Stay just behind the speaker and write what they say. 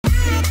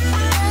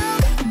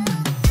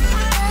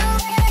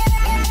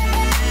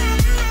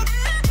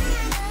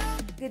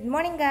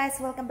morning guys,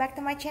 welcome back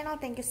to my channel.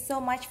 Thank you so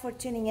much for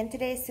tuning in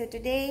today. So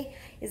today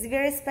is a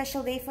very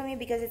special day for me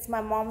because it's my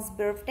mom's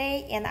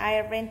birthday and I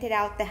rented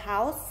out the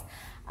house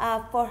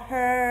for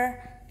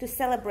her to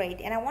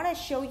celebrate, and I want to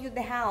show you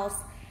the house.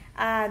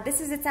 This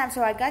is the time,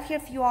 so I got here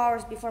a few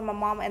hours before my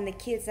mom and the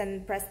kids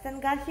and Preston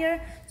got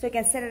here so I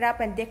can set it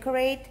up and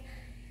decorate.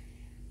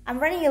 I'm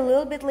running a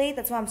little bit late,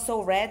 that's why I'm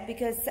so red,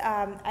 because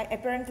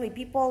apparently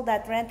people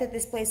that rented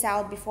this place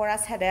out before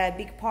us had a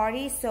big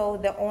party, so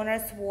the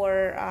owners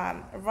were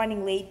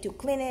running late to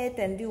clean it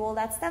and do all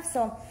that stuff.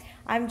 So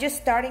I'm just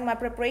starting my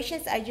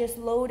preparations. I just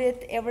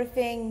loaded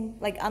everything,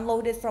 like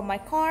unloaded from my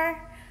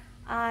car.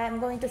 I'm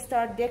going to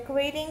start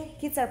decorating.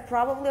 Kids are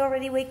probably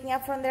already waking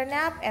up from their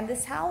nap, and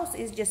this house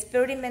is just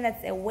 30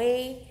 minutes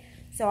away,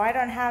 so I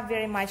don't have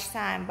very much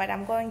time, but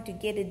I'm going to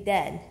get it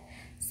done.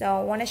 So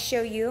I want to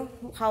show you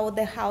how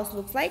the house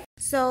looks like.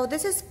 So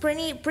this is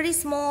pretty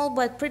small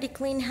but pretty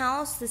clean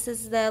house. This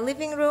is the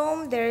living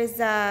room. There is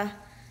a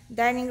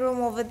dining room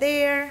over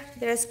there.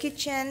 There's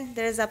kitchen.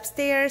 There's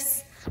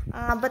upstairs.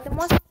 But the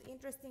most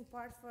interesting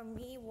part for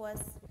me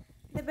was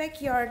the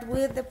backyard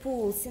with the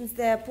pool. Since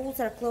the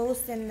pools are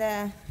closed in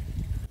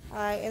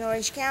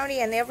Orange County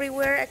and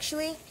everywhere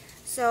actually,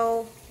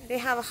 so they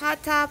have a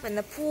hot tub and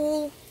the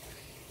pool,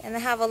 and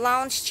they have a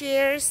lounge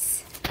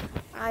chairs.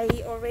 I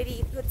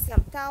already put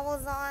some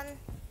towels on.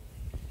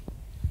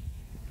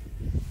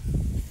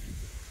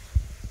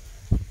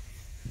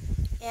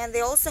 And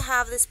they also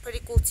have this pretty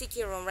cool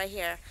tiki room right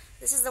here.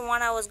 This is the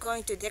one I was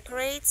going to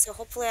decorate, so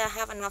hopefully I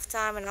have enough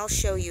time and I'll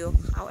show you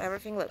how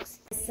everything looks.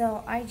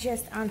 So I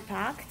just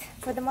unpacked.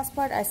 For the most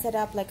part, I set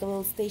up like a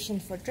little station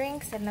for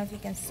drinks. I don't know if you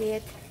can see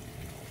it.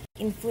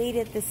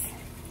 Inflated this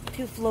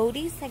 2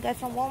 floaties I got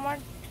from Walmart.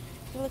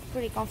 They look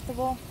pretty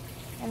comfortable.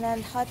 And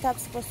then hot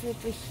tub's supposed to be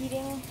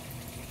preheating.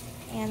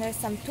 And there's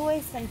some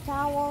toys, some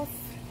towels.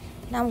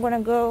 Now I'm gonna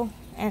go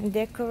and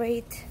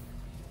decorate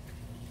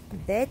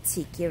the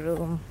tiki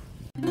room.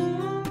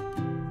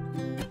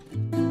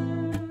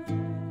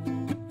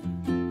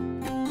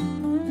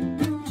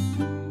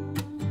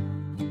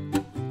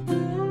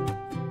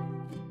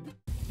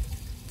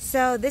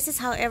 So this is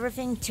how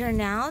everything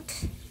turned out.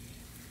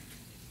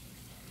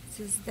 This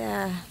is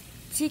the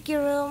tiki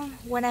room.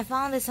 When I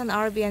found this on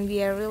Airbnb,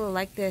 I really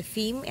liked the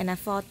theme, and I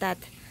thought that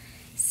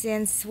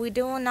since we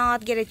do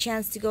not get a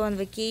chance to go on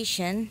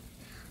vacation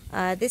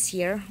this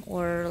year,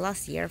 or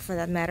last year for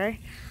that matter,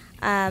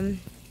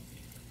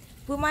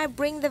 we might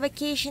bring the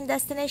vacation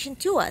destination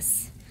to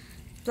us.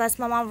 Plus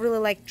my mom really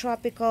liked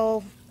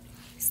tropical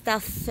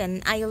stuff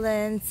and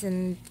islands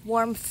and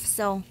warmth,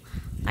 so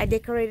I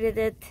decorated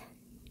it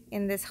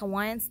in this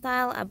Hawaiian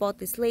style. I bought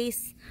this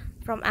lace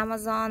from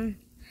Amazon.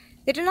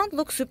 They do not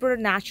look super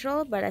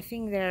natural, but I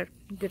think they're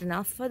good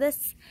enough for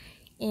this.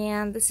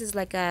 And this is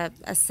like a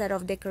set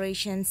of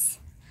decorations.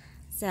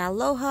 It's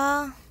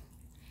aloha.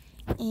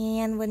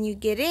 And when you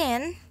get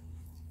in,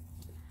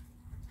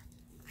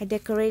 I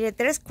decorated.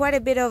 There's quite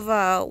a bit of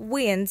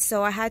wind,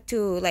 so I had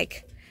to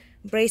like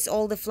brace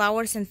all the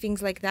flowers and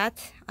things like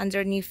that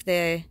underneath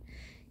the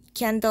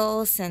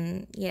candles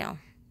and, you know,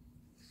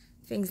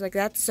 things like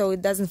that, so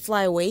it doesn't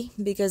fly away,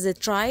 because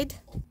it tried.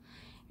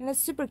 And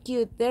it's super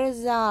cute. There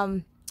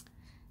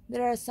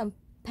are some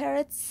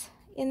parrots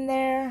in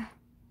there.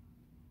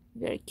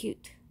 Very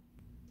cute,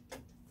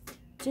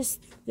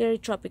 just very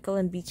tropical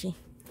and beachy.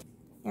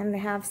 And they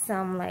have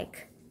some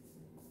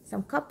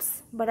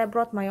cups, but I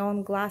brought my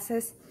own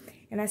glasses,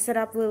 and I set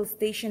up a little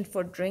station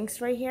for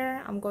drinks right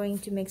here. I'm going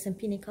to make some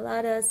pina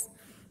coladas.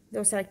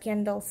 Those are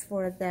candles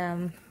for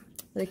the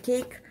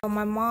cake. So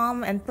my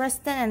mom and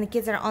Preston and the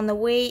kids are on the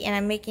way, and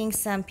I'm making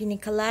some pina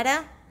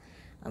colada.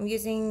 I'm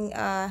using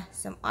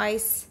some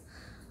ice,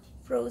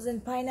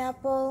 frozen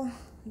pineapple,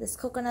 this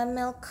coconut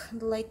milk,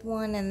 the light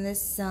one, and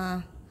this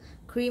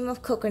cream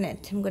of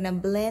coconut. I'm gonna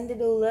blend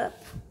it all up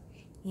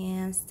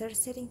and start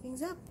setting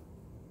things up.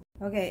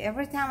 Okay,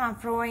 every time I'm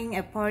throwing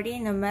a party,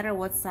 no matter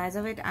what size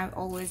of it, I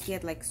always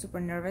get like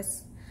super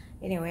nervous.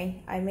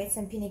 Anyway, I made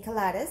some pina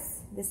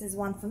coladas. This is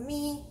one for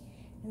me,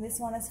 and this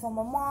one is for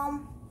my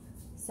mom.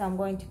 So I'm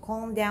going to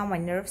calm down my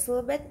nerves a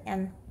little bit,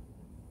 and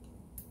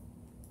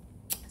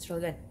it's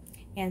really good,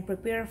 and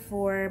prepare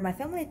for my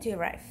family to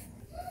arrive.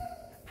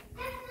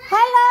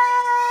 Hello!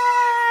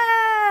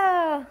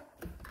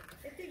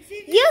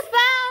 You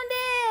found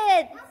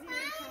it!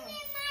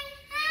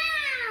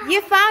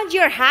 You found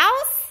your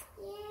house?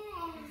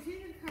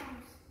 Yeah.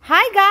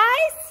 Hi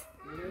guys!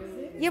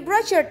 You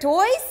brought your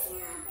toys?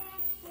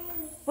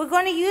 We're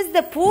going to use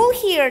the pool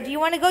here. Do you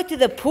want to go to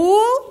the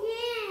pool?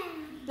 Yeah.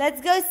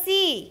 Let's go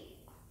see.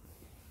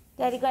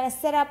 Daddy gonna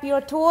set up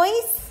your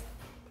toys?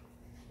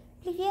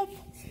 Привет.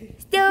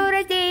 Что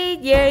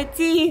родить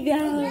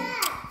тебя?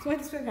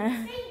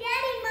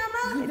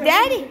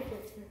 Daddy,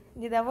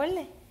 you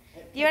довольны?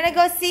 Do you wanna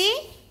go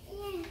see?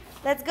 Yeah.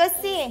 Let's go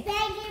see.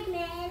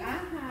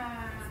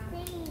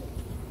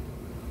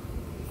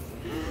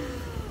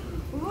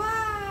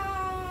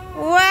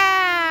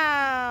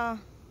 Wow!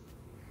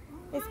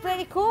 It's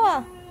pretty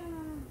cool.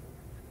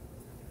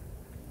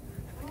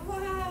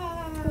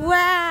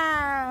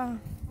 Wow!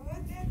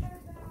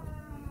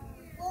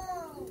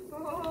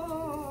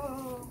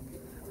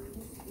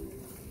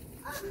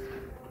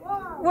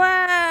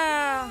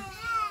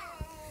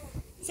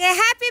 Say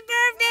happy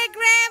birthday,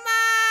 Grandma!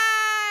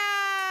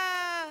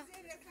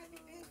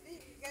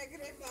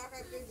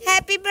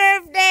 Happy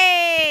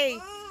birthday!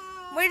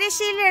 Мы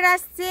решили,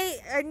 раз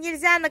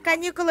нельзя на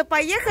каникулы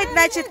поехать,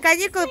 значит,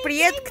 каникулы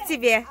приедут к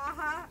тебе.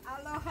 Ага,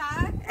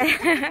 алоха.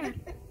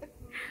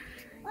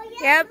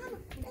 Yep.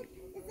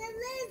 It's a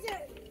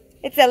lizard.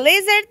 It's a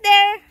lizard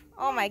there?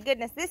 Oh my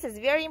goodness, this is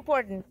very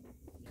important.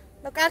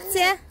 Ну как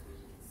тебе?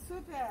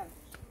 Супер.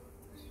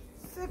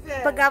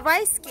 Супер.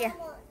 По-гавайски?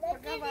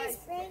 Look at this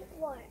big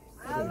one.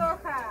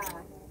 Алоха.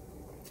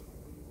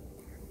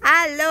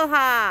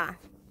 Aloha!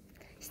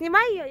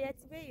 Снимай ее, я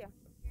тебе ее.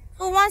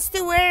 Who wants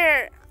to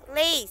wear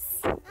lace?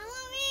 I want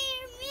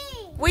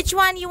me. Which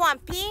one you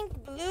want?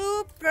 Pink,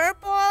 blue,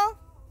 purple?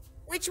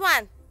 Which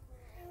one?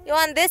 You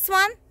want this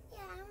one? Yeah,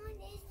 I want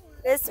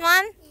This this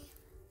one.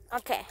 one?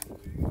 Okay.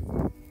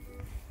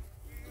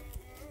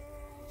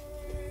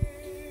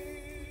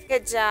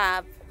 Good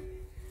job.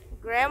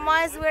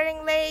 Grandma is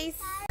wearing lace.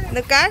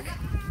 Ну как?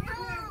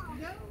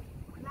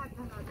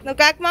 Ну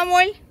как,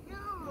 мамуль?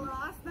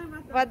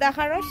 Вода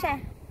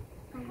хорошая?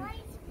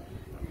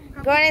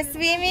 Going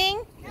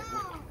swimming?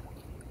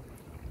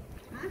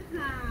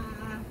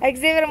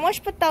 Xavier,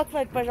 можешь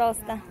подтолкнуть,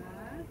 пожалуйста?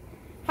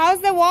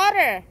 How's the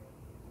water?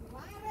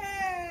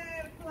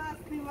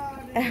 Классный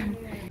water.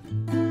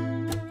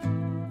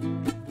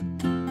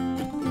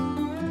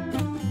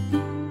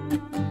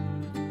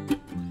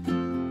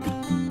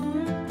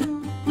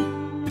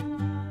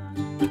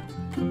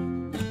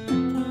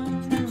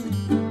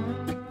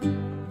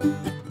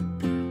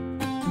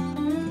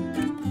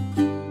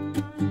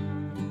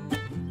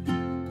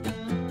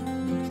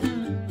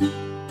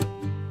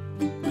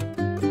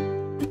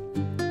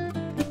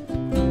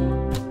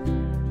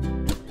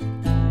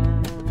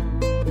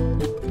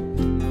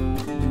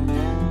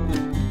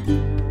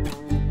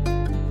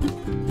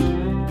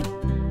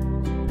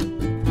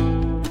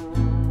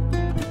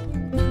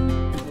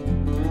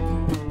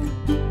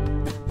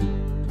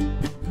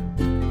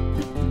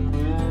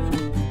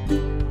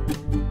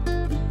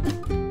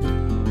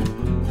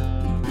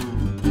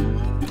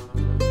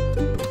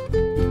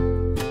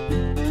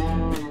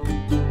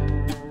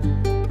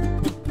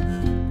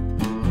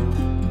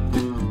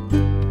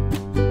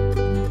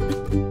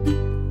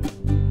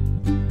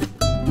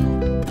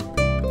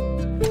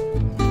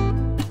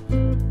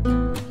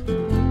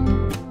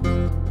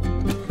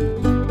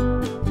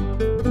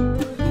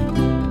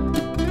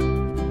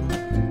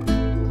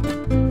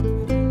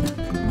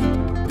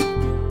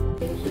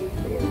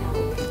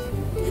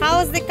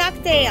 How's the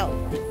cocktail?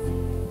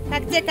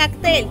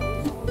 Cocktail.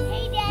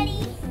 Hey,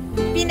 Daddy.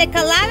 Pina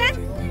colada?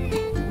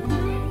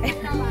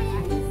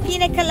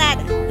 Pina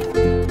colada.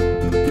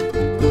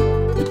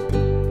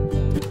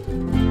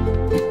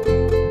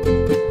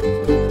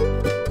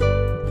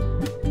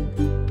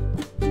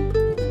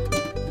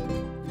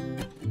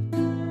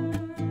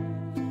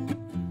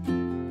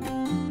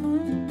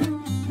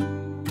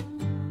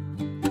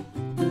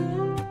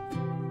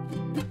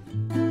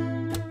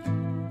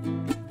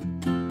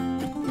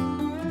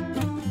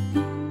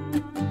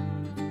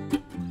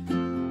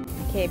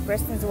 Okay,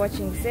 Preston's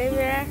watching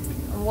Xavier,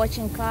 I'm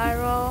watching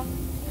Carol,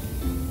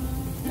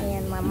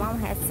 and my mom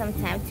has some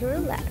time to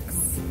relax.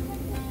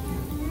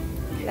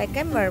 Like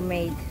a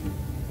mermaid.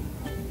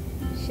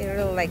 She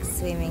really likes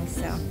swimming,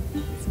 so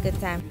it's a good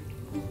time.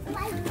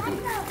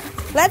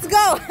 Let's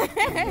go!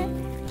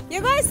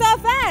 You're going so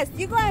fast!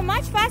 You're going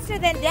much faster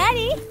than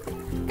Daddy!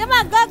 Come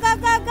on, go, go,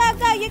 go, go,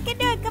 go! You can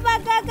do it! Come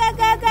on, go, go,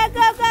 go, go,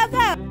 go, go,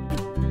 go!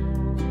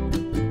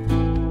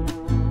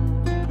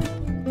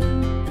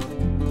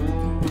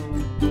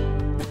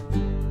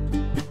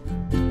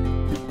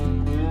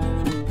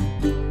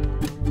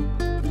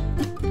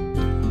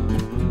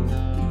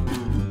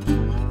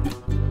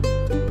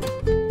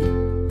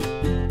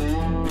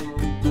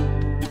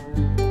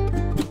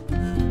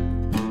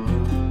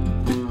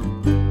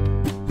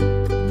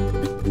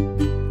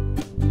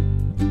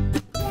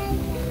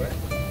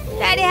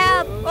 Daddy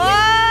help!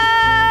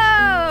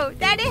 Oh!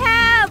 Daddy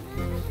help!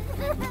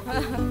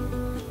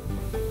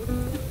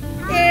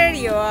 Here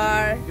you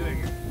are.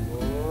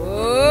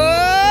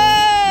 Whoa!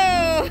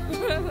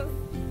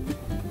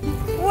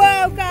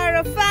 Whoa,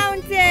 Carol,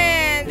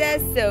 fountain!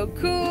 That's so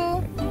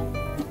cool.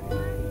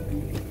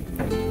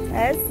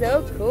 That's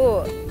so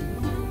cool.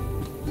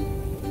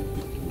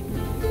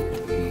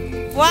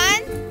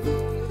 1,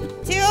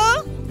 2,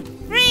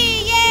 3,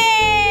 yay!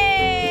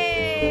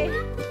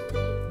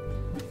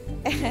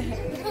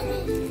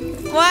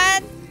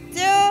 1,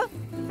 2,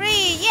 3,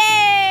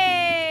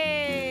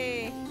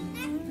 yay!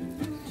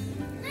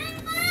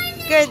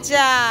 Good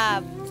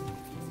job.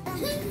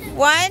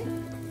 1,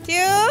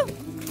 2,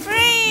 3,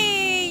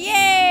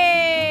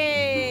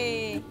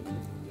 yay!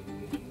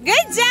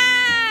 Good job!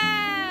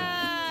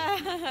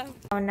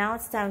 Now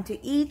it's time to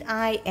eat.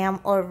 I am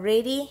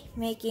already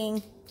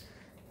making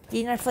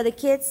dinner for the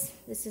kids.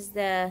 This is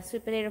the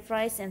sweet potato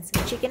fries and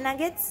some chicken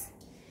nuggets.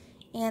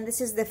 And this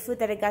is the food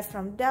that I got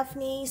from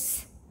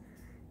Daphne's.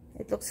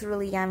 It looks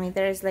really yummy.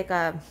 There's like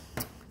a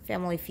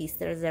family feast.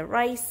 There's a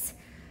rice,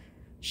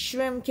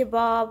 shrimp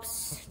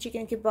kebabs,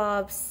 chicken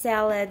kebabs,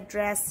 salad,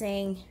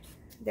 dressing.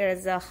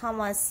 There's a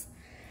hummus.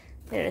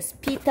 There's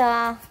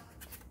pita,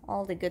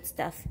 all the good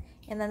stuff.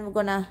 And then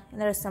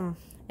there's some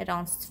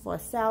add-ons for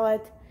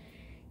salad.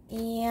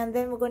 And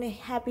then we're gonna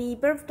happy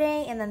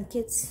birthday, and then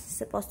kids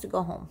supposed to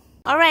go home.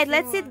 All right,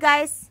 let's eat,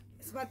 guys.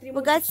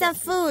 We got some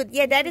food.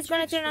 Yeah, Daddy's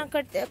gonna turn on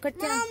curtain.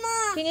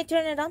 Mama. Can you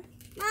turn it on?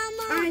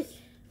 Mama.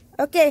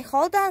 Okay,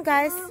 hold on,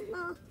 guys.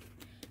 Mama.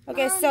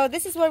 Okay, so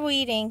this is what we're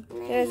eating.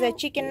 There's a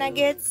chicken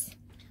nuggets.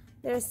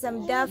 There's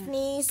some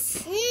Daphne's.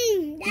 That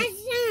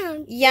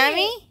sounds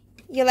Yummy?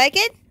 You like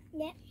it?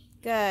 Yeah.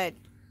 Good.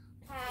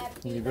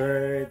 Happy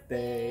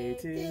birthday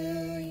to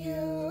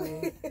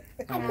you.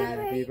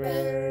 Happy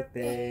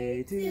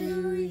birthday to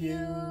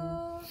you.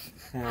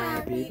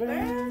 Happy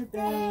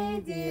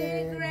birthday,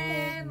 dear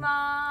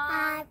Grandma.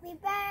 Happy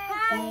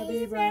birthday.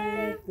 Happy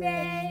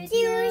birthday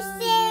to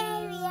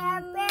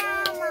Xavier,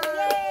 Grandma.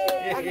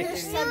 Happy birthday,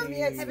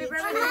 Xavier. Happy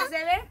birthday,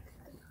 Xavier.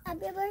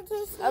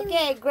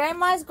 Okay,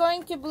 Grandma's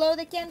going to blow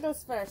the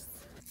candles first.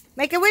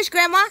 Make a wish,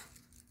 Grandma.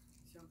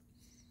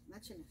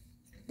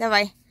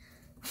 Давай.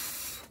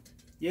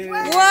 Yeah. Whoa!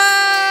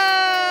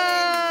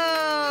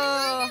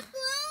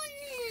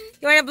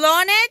 You want to blow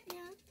on it?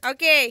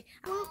 Okay.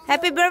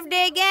 Happy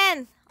birthday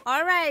again.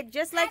 All right,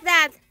 just like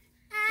that.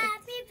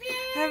 Happy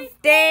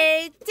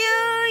Birthday to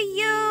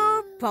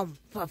you. Pum,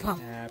 pum, pum.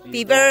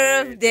 Happy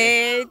birthday.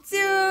 birthday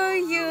to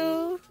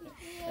you.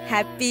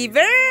 Happy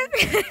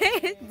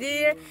birthday,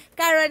 dear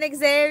Karen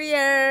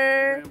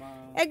Xavier.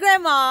 Hey,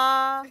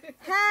 Grandma.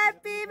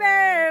 Happy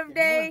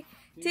birthday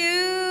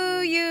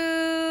to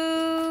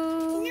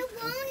you. You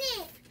want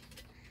it?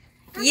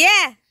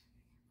 Yeah.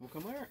 Well,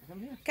 come here.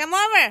 Come here. Come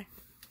over.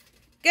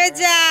 Good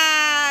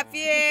job.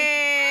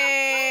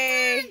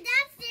 Yay.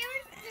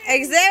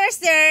 Xavier's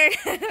turn.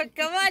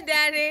 Come on,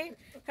 Daddy.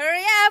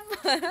 Hurry up.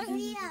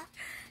 Yeah.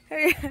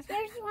 Hurry up.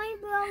 There's one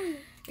blowing.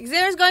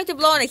 Xavier's going to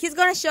blow on it. He's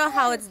going to show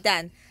how it's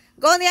done.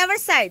 Go on the other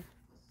side.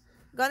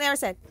 Go on the other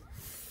side.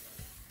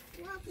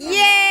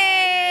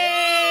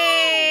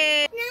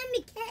 Yay!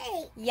 Yummy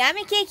cake.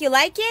 Yummy cake. You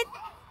like it?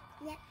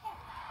 Yeah.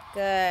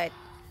 Good.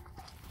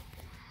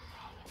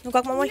 Ну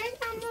как, мамуль?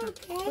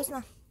 Okay.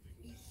 Вкусно.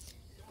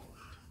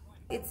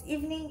 It's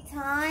evening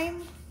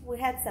time. We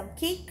had some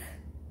cake.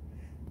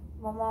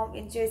 My mom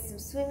enjoyed some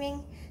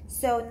swimming.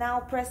 So now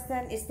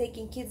Preston is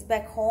taking kids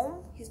back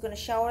home. He's gonna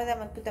shower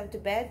them and put them to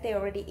bed. They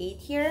already ate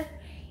here.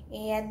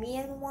 And me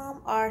and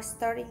Mom are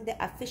starting the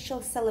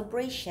official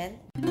celebration.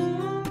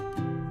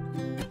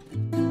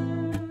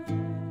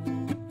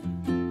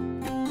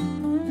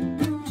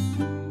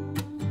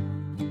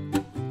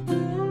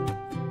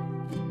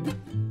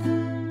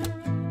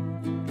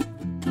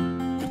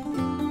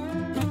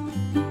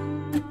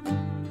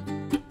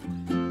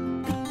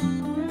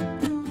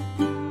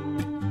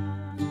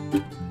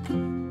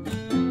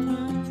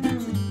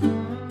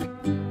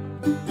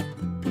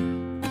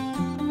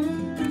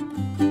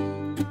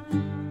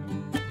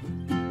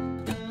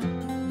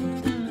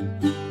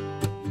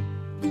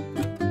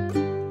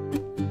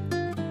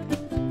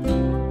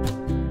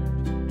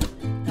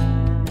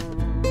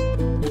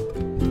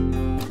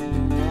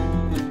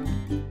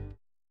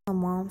 My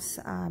mom's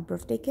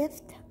birthday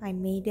gift. I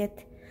made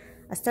it.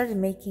 I started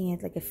making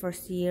it like the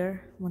first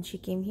year when she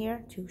came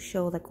here to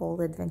show like all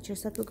the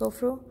adventures that we go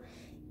through,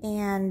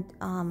 and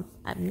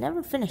I've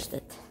never finished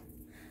it.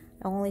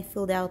 I only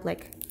filled out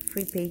like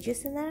 3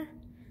 pages in there.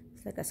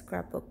 It's like a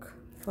scrapbook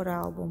photo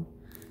album.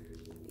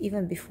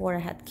 Even before I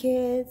had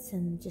kids,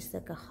 and just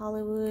like a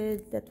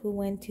Hollywood that we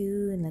went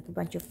to, and like a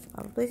bunch of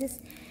other places.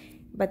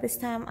 But this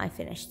time I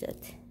finished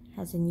it. It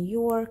has in New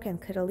York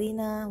and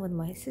Catalina when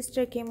my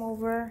sister came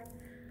over.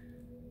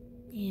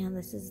 And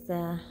this is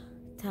the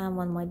time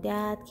when my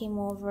dad came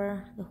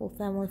over, the whole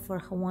family, for a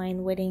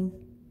Hawaiian wedding,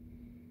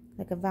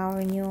 like a vow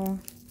renewal.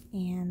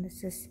 And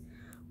this is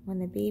when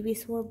the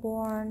babies were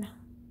born.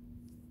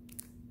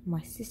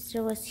 My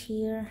sister was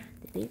here.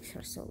 The babies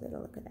are so little,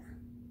 look at that.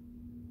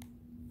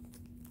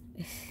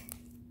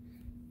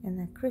 And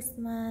then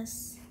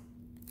Christmas,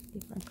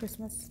 different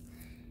Christmas.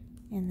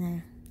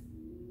 And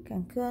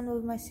Cancun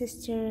with my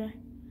sister.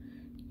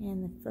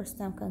 And the first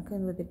time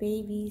Cancun with the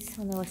babies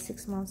when they were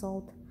 6 months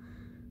old.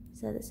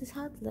 So this is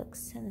how it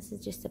looks, and this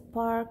is just the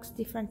parks,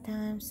 different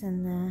times,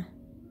 and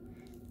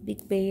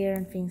Big Bear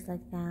and things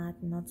like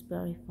that, Knott's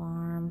Berry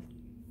Farm,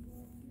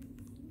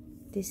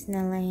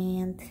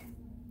 Disneyland,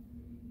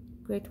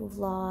 Great Wolf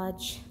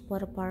Lodge,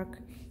 water park,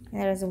 and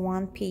there's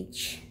one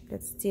page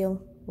that's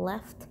still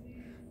left.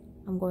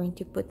 I'm going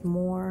to put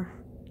more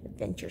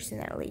adventures in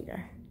there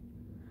later.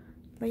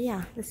 But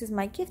yeah, this is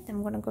my gift.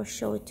 I'm gonna go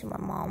show it to my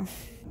mom.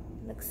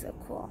 Looks so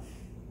cool.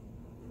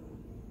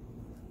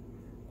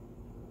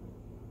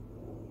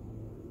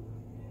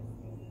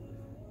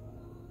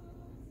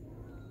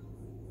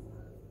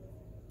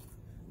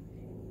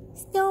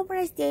 С днем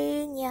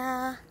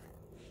рождения!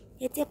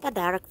 Я тебе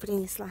подарок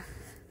принесла.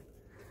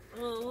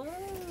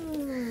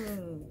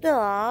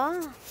 Да.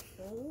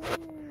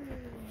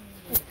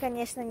 Это,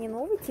 конечно, не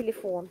новый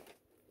телефон.